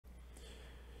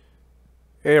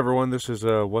Hey everyone, this is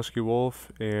Wesky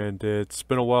Wolf, and it's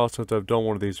been a while since I've done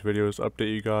one of these videos,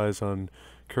 update you guys on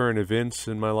current events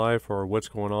in my life or what's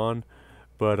going on.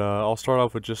 But I'll start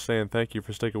off with just saying thank you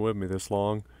for sticking with me this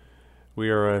long. We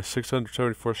are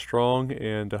 674 strong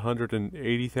and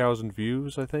 180,000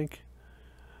 views, I think,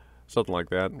 something like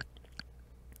that.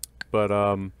 But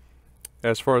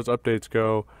as far as updates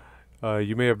go,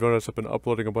 you may have noticed I've been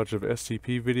uploading a bunch of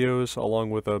SCP videos along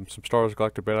with some Star Wars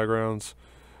Galactic Battlegrounds.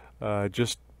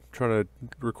 Just trying to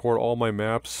record all my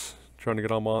maps, trying to get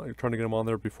them on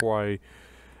there before I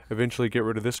eventually get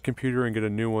rid of this computer and get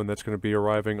a new one that's going to be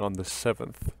arriving on the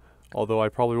 7th. Although I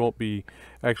probably won't be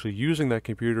actually using that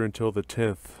computer until the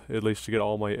 10th, at least to get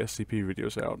all my SCP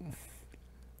videos out.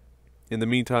 In the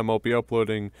meantime, I'll be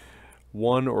uploading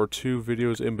one or two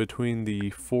videos in between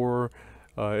the four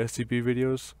SCP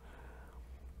videos.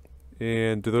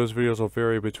 And those videos will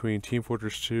vary between Team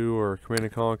Fortress 2 or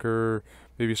Command & Conquer,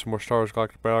 maybe some more Star Wars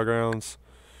Galactic Battlegrounds.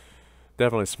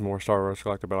 Definitely some more Star Wars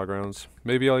Galactic Battlegrounds.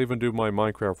 Maybe I'll even do my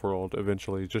Minecraft world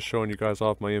eventually, just showing you guys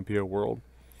off my MPO world.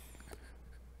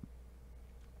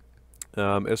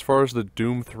 As far as the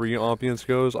Doom 3 ambience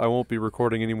goes, I won't be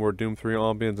recording any more Doom 3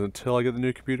 ambience until I get the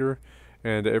new computer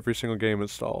and every single game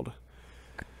installed.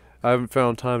 I haven't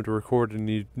found time to record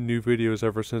any new videos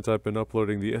ever since I've been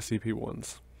uploading the SCP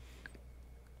ones.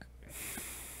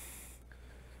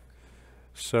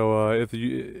 So if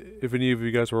any of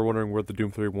you guys were wondering where the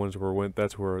Doom 3 ones went,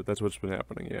 that's what's been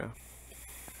happening. Yeah.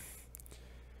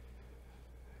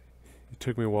 It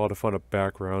took me a while to find a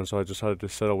background, so I decided to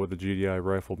settle with the GDI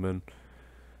Rifleman.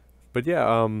 But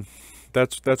yeah,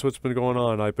 that's what's been going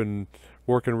on. I've been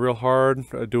working real hard,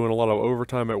 doing a lot of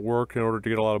overtime at work in order to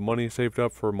get a lot of money saved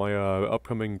up for my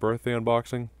upcoming birthday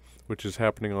unboxing, which is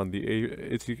happening on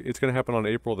it's going to happen on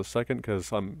April the 2nd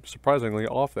because I'm surprisingly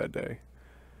off that day.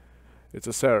 It's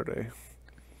a Saturday.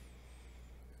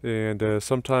 And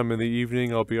sometime in the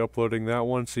evening I'll be uploading that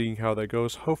one, seeing how that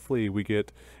goes. Hopefully we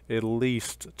get at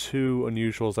least 2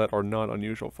 unusuals that are not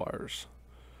unusual fires.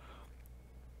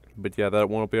 But yeah, that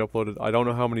one will be uploaded. I don't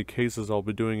know how many cases I'll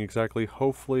be doing exactly.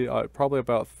 Hopefully, probably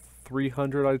about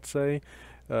 300 I'd say.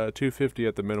 250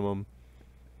 at the minimum.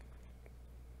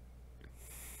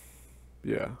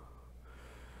 Yeah.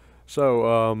 So,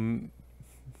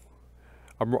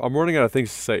 I'm running out of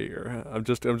things to say here. I'm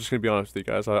just gonna be honest with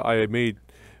you guys. I made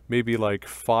maybe like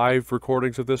 5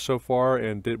 recordings of this so far,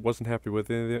 and wasn't happy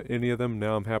with any of them.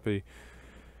 Now I'm happy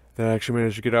that I actually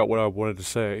managed to get out what I wanted to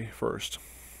say first.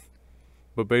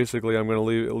 But basically, I'm gonna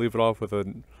leave it off with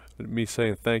me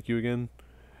saying thank you again,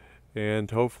 and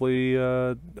hopefully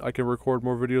I can record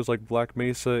more videos like Black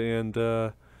Mesa and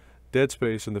Dead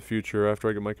Space in the future after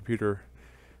I get my computer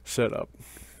set up.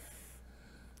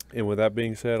 And with that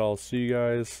being said, I'll see you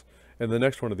guys in the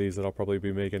next one of these that I'll probably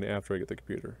be making after I get the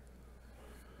computer.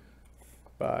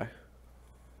 Bye.